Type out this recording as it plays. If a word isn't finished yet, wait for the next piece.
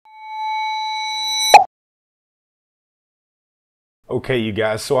Okay, you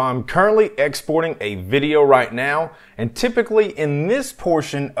guys, so I'm currently exporting a video right now, and typically in this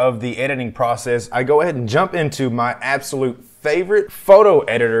portion of the editing process, I go ahead and jump into my absolute favorite photo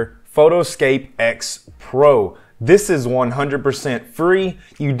editor, Photoscape X Pro. This is 100% free.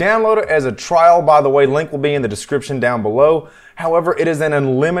 You download it as a trial, by the way, link will be in the description down below. However, it is an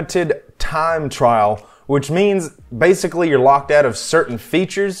unlimited time trial, which means basically you're locked out of certain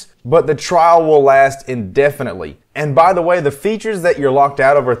features, but the trial will last indefinitely. And by the way, the features that you're locked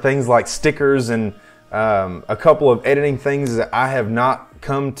out of are things like stickers and a couple of editing things that I have not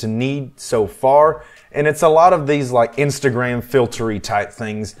come to need so far. And it's a lot of these like Instagram filtery type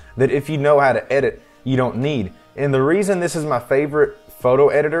things that if you know how to edit, you don't need. And the reason this is my favorite photo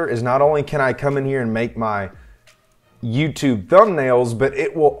editor is not only can I come in here and make my YouTube thumbnails, but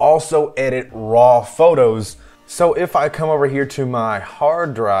it will also edit raw photos. So if I come over here to my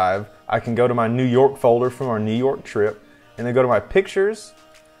hard drive, I can go to my New York folder from our New York trip, and then go to my pictures,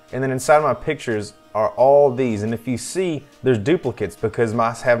 and then inside of my pictures are all these. And if you see, there's duplicates because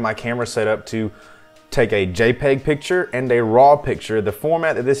I have my camera set up to take a JPEG picture and a RAW picture. The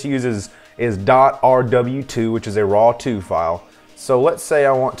format that this uses is .rw2, which is a RAW2 file. So let's say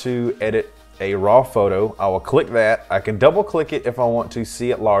I want to edit a raw photo. I will click that. I can double click it if I want to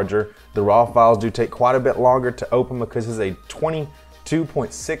see it larger. The raw files do take quite a bit longer to open because it's a 22.6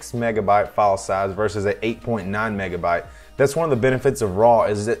 megabyte file size versus a 8.9 megabyte. That's one of the benefits of raw,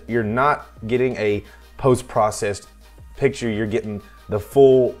 is that you're not getting a post-processed picture, you're getting the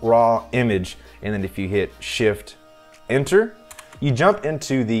full raw image. And then if you hit Shift Enter, you jump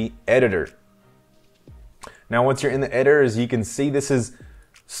into the editor. Now once you're in the editor, as you can see, this is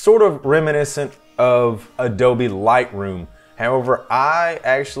sort of reminiscent of Adobe Lightroom. However, I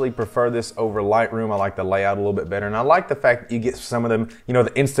actually prefer this over Lightroom. I like the layout a little bit better, and I like the fact that you get some of them, you know,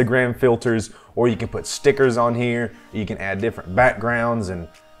 the Instagram filters, or you can put stickers on here, you can add different backgrounds and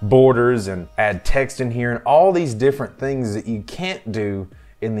borders and add text in here, and all these different things that you can't do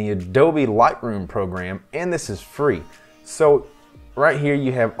in the Adobe Lightroom program, and this is free. So right here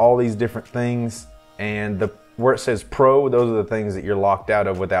you have all these different things, and where it says Pro, those are the things that you're locked out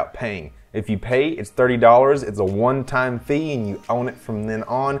of without paying. If you pay, it's $30. It's a one-time fee and you own it from then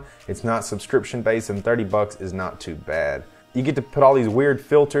on. It's not subscription based, and 30 bucks is not too bad. You get to put all these weird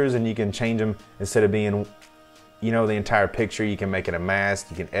filters and you can change them. Instead of being, you know, the entire picture, you can make it a mask.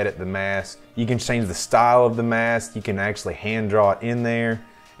 You can edit the mask. You can change the style of the mask. You can actually hand draw it in there,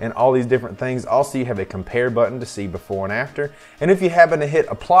 and all these different things. Also, you have a compare button to see before and after. And if you happen to hit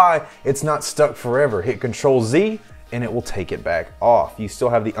apply, it's not stuck forever. Hit Control Z and it will take it back off. You still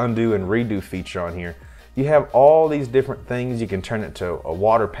have the undo and redo feature on here. You have all these different things. You can turn it to a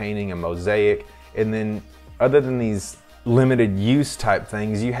water painting, a mosaic, and then other than these limited use type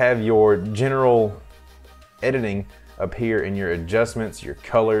things, you have your general editing up here in your adjustments, your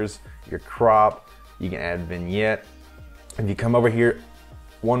colors, your crop. You can add vignette. If you come over here,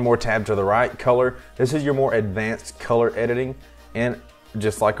 one more tab to the right, color. This is your more advanced color editing, and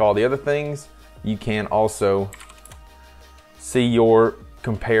just like all the other things, you can also see your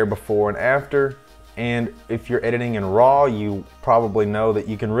compare before and after. And if you're editing in RAW, you probably know that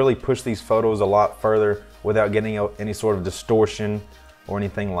you can really push these photos a lot further without getting any sort of distortion or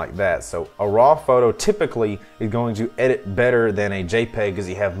anything like that. So a RAW photo typically is going to edit better than a JPEG because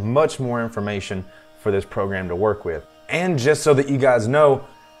you have much more information for this program to work with. And just so that you guys know,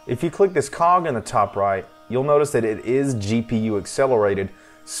 if you click this cog in the top right, you'll notice that it is GPU accelerated.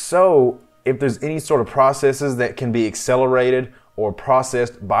 So if there's any sort of processes that can be accelerated or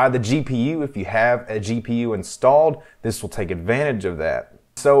processed by the GPU, if you have a GPU installed, this will take advantage of that.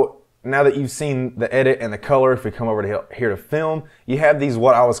 So now that you've seen the edit and the color, if we come over to here to film, you have these,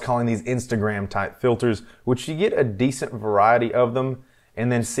 what I was calling these Instagram type filters, which you get a decent variety of them. And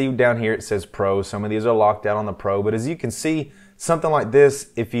then see down here it says Pro. Some of these are locked out on the Pro, but as you can see, something like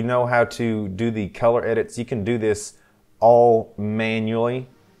this, if you know how to do the color edits, you can do this all manually.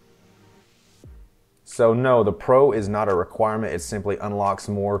 So no, the Pro is not a requirement. It simply unlocks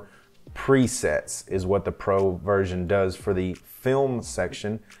more presets is what the Pro version does for the film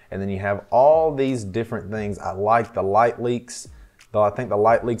section. And then you have all these different things. I like the light leaks, though I think the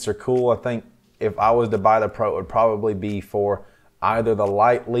light leaks are cool. I think if I was to buy the Pro, it would probably be for either the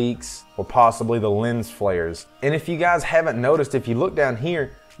light leaks or possibly the lens flares. And if you guys haven't noticed, if you look down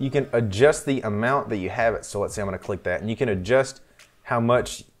here, you can adjust the amount that you have it. So let's say I'm gonna click that, and you can adjust how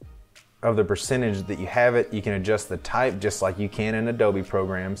much of the percentage that you have it. You can adjust the type just like you can in Adobe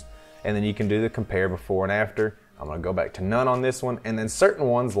programs. And then you can do the compare before and after. I'm gonna go back to none on this one. And then certain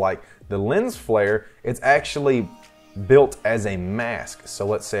ones like the lens flare, it's actually built as a mask. So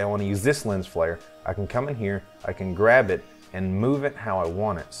let's say I wanna use this lens flare. I can come in here, I can grab it, and move it how I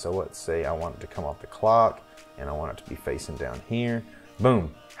want it. So let's say I want it to come off the clock and I want it to be facing down here.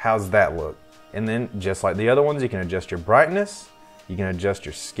 Boom, how's that look? And then just like the other ones, you can adjust your brightness, you can adjust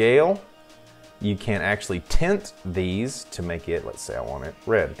your scale, you can actually tint these to make it, let's say I want it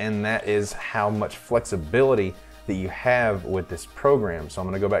red. And that is how much flexibility that you have with this program. So I'm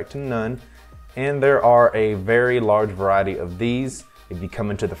gonna go back to none, and there are a very large variety of these. If you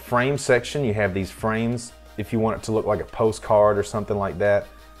come into the frame section, you have these frames if you want it to look like a postcard or something like that.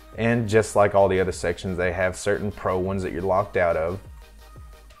 And just like all the other sections, they have certain pro ones that you're locked out of.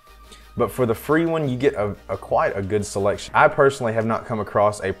 But for the free one, you get quite a good selection. I personally have not come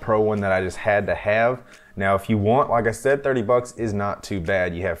across a pro one that I just had to have. Now, if you want, like I said, 30 bucks is not too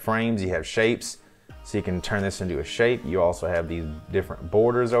bad. You have frames, you have shapes, so you can turn this into a shape. You also have these different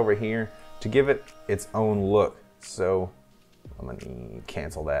borders over here to give it its own look. So I'm gonna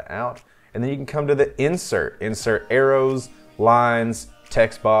cancel that out. And then you can come to the insert arrows, lines,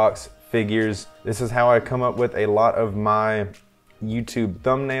 text box, figures. This is how I come up with a lot of my YouTube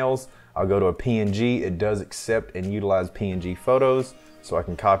thumbnails. I'll go to a PNG. It does accept and utilize PNG photos, so I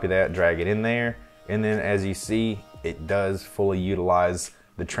can copy that, drag it in there, and then as you see, it does fully utilize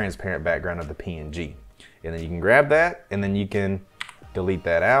the transparent background of the PNG. And then you can grab that, and then you can delete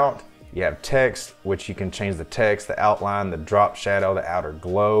that out. You have text, which you can change the text, the outline, the drop shadow, the outer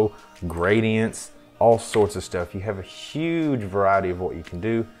glow, gradients, all sorts of stuff. You have a huge variety of what you can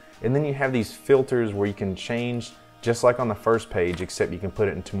do. And then you have these filters where you can change just like on the first page, except you can put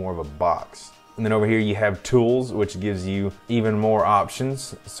it into more of a box. And then over here you have tools, which gives you even more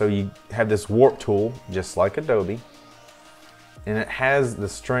options. So you have this warp tool, just like Adobe, and it has the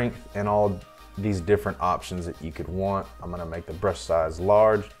strength and all these different options that you could want. I'm gonna make the brush size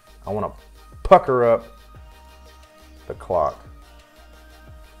large. I wanna pucker up the clock.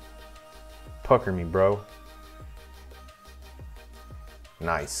 Pucker me, bro.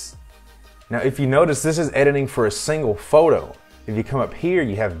 Nice. Now, if you notice, this is editing for a single photo. If you come up here,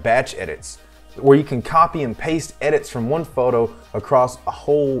 you have batch edits, where you can copy and paste edits from one photo across a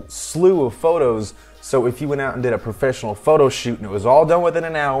whole slew of photos. So if you went out and did a professional photo shoot and it was all done within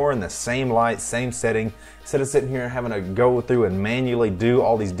an hour in the same light, same setting, instead of sitting here and having to go through and manually do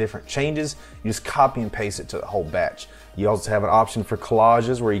all these different changes, you just copy and paste it to the whole batch. You also have an option for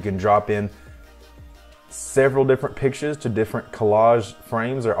collages where you can drop in several different pictures to different collage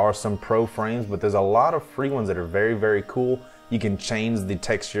frames. There are some pro frames, but there's a lot of free ones that are very, very cool. You can change the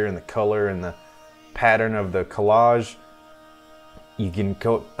texture and the color and the pattern of the collage. You can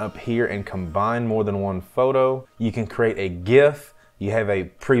go up here and combine more than one photo. You can create a GIF. You have a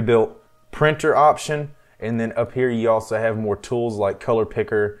pre-built printer option. And then up here you also have more tools like color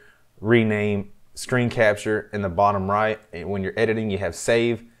picker, rename, screen capture in the bottom right. And when you're editing, you have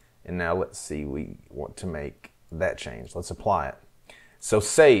save. And now let's see, we want to make that change. Let's apply it. So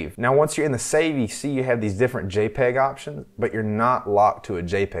save. Now once you're in the save, you see you have these different JPEG options, but you're not locked to a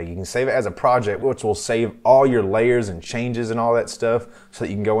JPEG. You can save it as a project, which will save all your layers and changes and all that stuff so that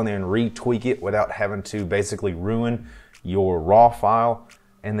you can go in there and retweak it without having to basically ruin your raw file.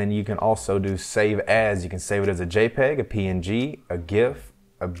 And then you can also do save as. You can save it as a JPEG, a PNG, a GIF,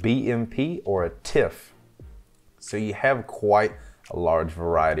 a BMP, or a TIFF. So you have quite a large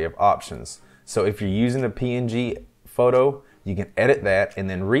variety of options. So if you're using the PNG photo, you can edit that and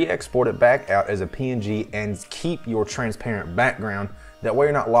then re-export it back out as a PNG and keep your transparent background. That way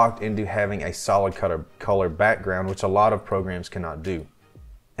you're not locked into having a solid color background, which a lot of programs cannot do.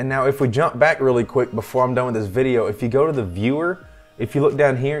 And now if we jump back really quick before I'm done with this video, if you go to the viewer, if you look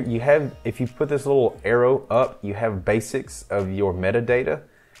down here, if you put this little arrow up, you have basics of your metadata.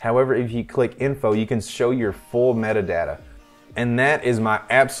 However, if you click info, you can show your full metadata. And that is my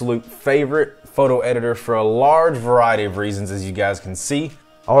absolute favorite photo editor for a large variety of reasons, as you guys can see.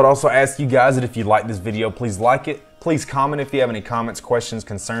 I would also ask you guys that if you like this video, please like it. Please comment if you have any comments, questions,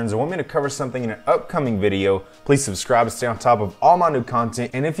 concerns, or want me to cover something in an upcoming video. Please subscribe to stay on top of all my new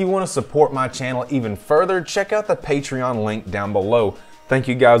content. And if you want to support my channel even further, check out the Patreon link down below. Thank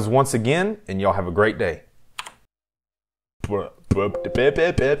you guys once again, and y'all have a great day.